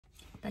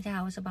家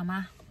好，我是宝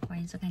妈，欢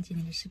迎收看今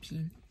天的视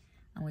频。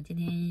我今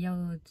天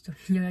又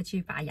要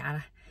去拔牙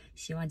了，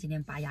希望今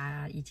天拔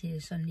牙一切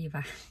顺利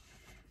吧。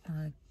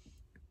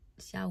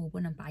下午不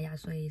能拔牙，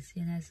所以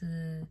现在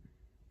是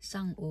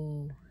上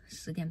午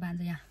10点半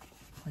这样，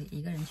我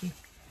一个人去。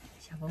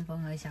小峰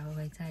峰和小辉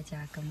辉在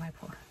家跟外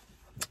婆，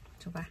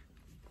走吧。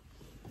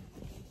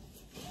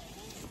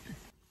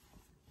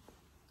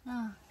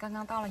刚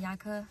刚到了牙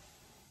科，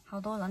好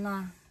多人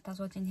呢。他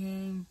说今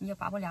天又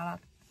拔不了了。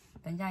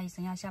等一下医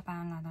生要下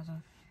班了，他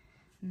说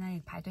那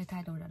里排队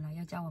太多人了，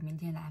要叫我明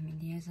天来，明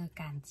天是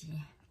赶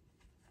集。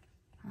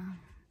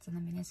只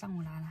能明天上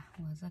午来了。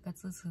我这个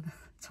智齿的，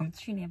从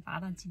去年拔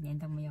到今年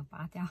都没有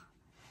拔掉。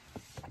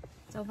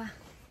走吧。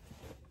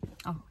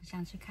我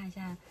想去看一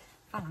下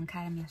发廊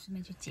开了没有，顺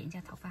便去剪一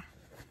下头发，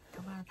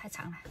头发太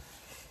长了，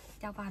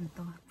掉发很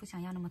多，不想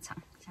要那么长，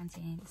想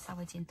稍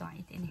微剪短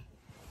一点点。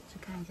去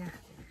看一下。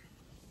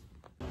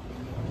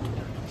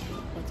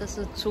我这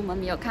是出门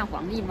没有看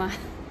黄历吗？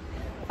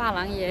发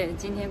廊也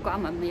今天关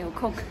门没有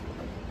空，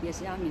也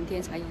是要明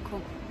天才有空。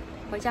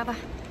回家吧。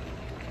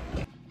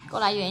过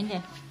来远一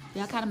点，不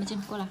要看那么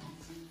近。过来，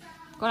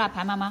过来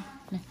陪妈妈。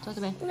来，坐这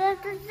边。我在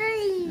这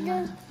里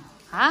的。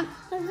啊？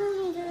我这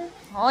里的。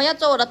要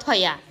坐我的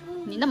腿呀？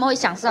你那么会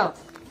享受。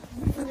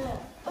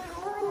我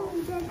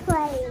你的腿。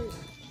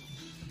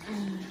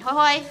灰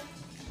灰，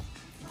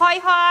灰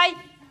灰，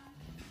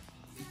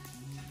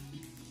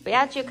不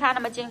要去看那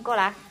么近，过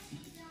来。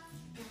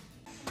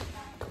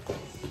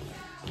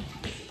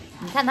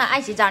你看他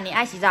爱洗澡，你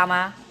爱洗澡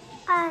吗？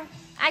爱。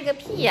爱个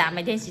屁呀！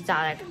每天洗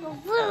澡嘞。我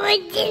不会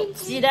进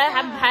去。洗的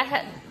还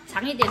很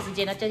长一点时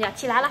间的，这下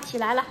起来了，起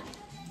来了。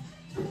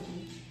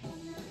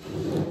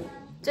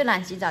最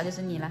难洗澡就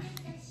是你了，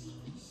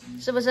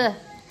是不是？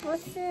不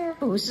是。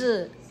不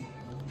是。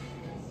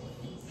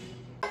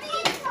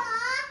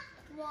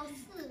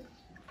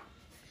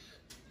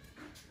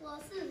我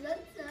是忍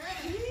者。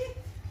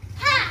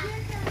哈！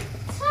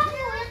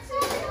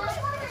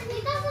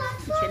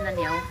一群的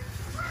牛。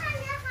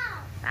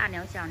大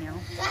牛小牛。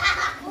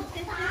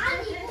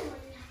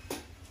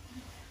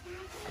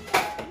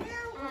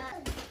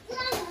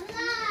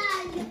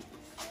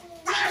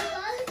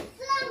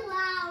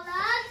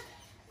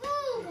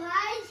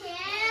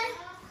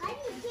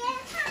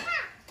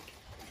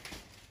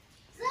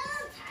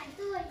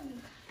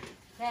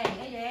对，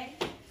圆圆，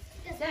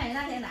像你那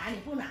天拿你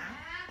不拿？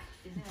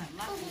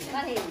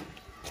那天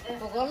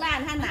狗狗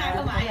烂，他拿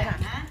了嘛呀？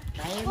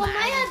我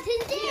没有听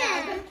见。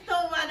咁多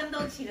啊，咁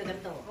多次啦，咁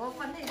多。我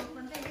分类。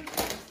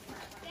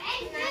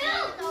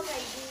都北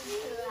京吃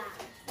啊。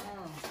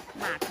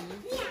马蹄。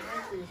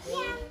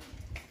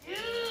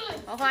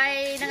我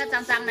会那个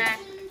脏脏的。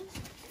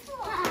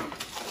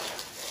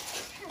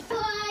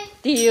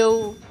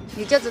丢，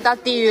你就知道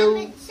丢。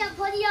小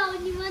朋友，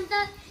你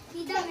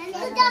的名字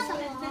叫什么？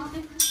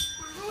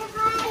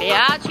不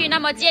要去那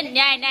么近，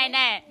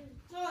奶。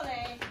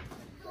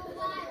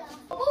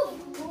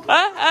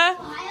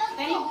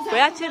不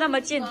要去那么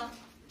近，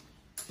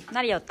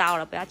那里有刀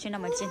了，不要去那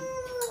么近。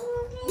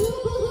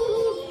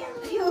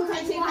哎呦，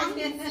快去！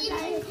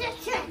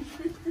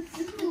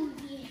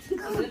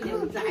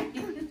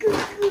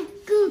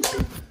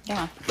干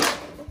嘛？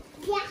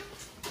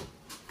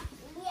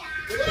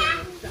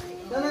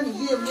那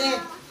你热不热？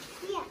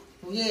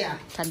不热呀。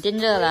肯定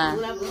热了，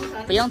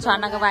不用穿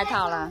那个外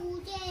套了。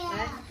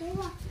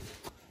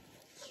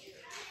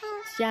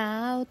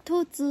小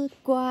兔子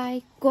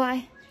乖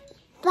乖，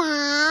爸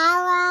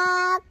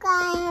爸乖，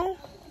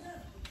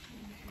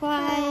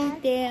快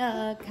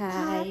点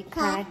开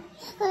开，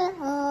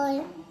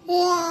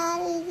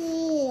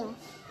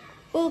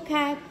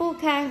不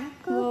开，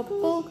我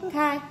不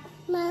开，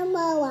妈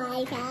妈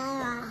玩啥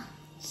啊？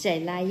谁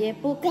来也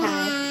不开。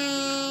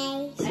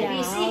小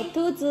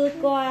兔子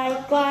乖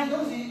乖，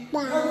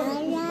爸爸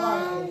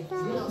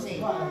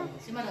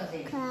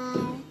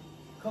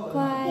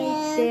快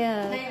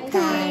点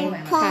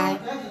开，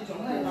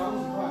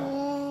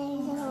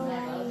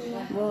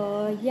我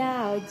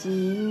要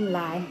进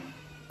来。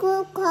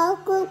咕咕。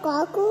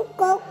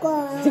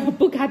怎么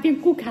不开变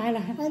不开了？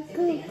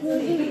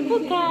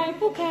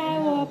不开，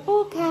我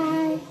不开。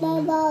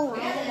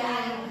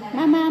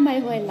妈妈没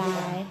回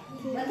来，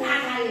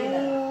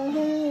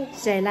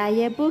谁来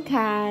也不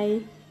开。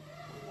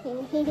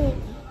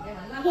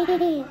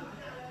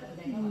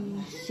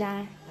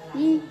下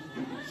一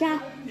下，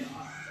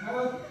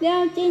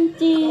亮晶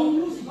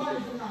晶。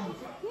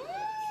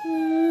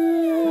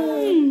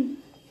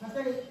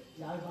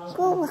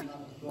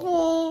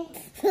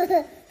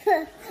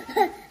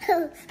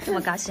这么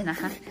高兴了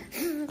哈，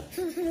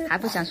还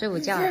不想睡午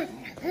觉啊？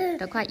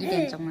都快1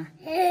点钟了。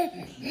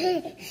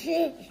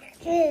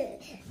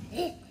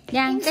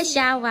2个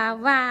小娃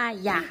娃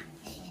呀，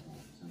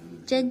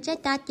正在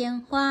打电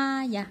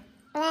话呀。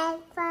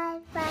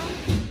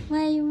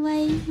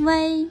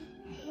喂，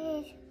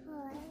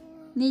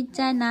你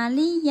在哪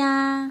里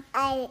呀？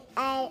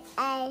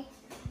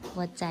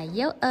我在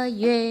幼儿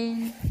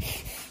园。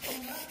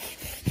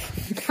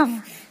你看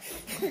吗？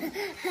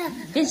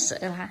变色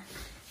了哈，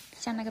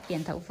像那个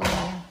扁头蜂一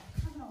样。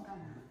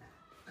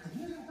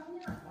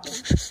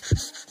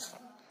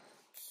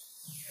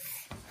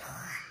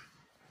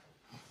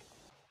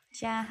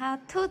小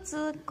兔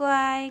子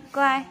乖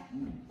乖，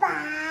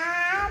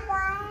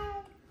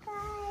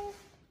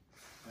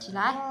起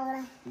来，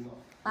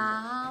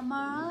把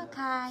门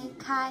开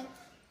开，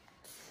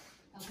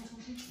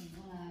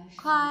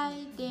快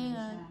点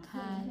儿开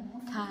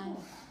开，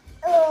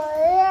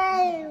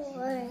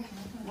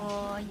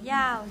我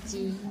要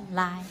进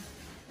来，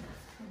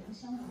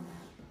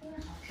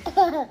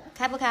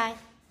开不开？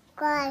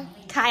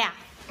开呀！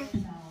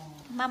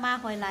妈妈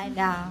回来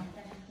了。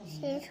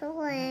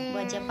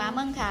我就把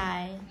门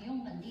开。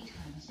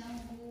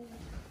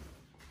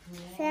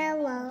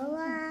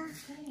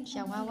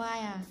小娃娃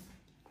呀。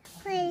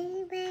喂。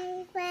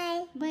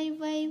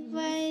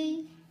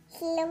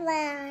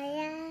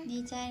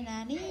你在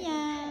哪里呀？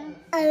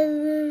哎。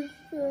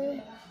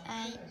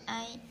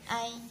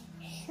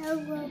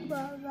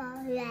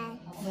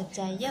我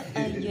在幼儿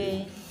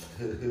园。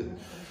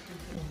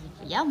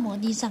不要摸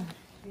地上，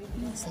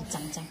谁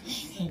脏。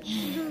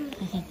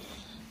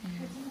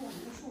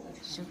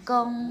手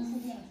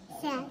工。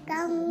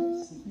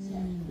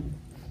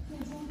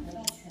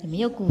你们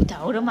有骨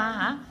头的吗？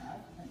啊？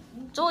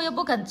坐又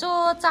不肯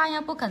坐，站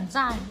又不肯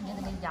站，你看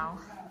那个腰。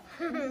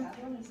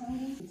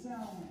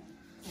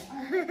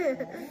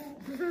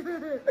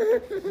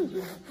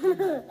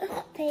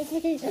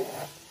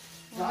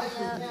我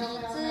有一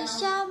只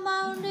小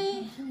毛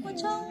驴，我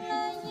从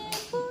来也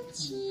不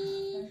骑。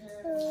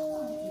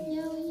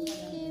有一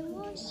天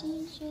我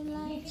心血来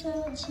潮，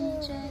骑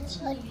着骑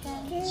干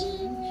净。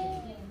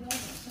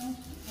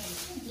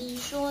你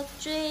说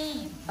嘴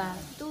巴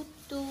嘟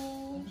嘟，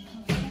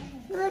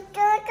嘟，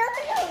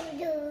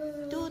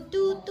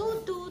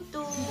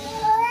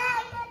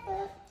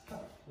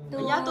不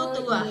要嘟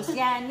嘟啊！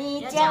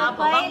你叫回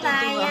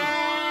来呀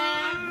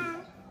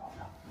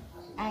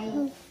！A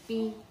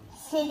B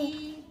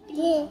C D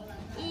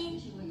E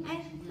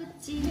F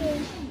G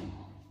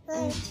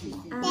H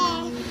I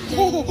J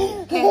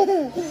K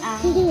L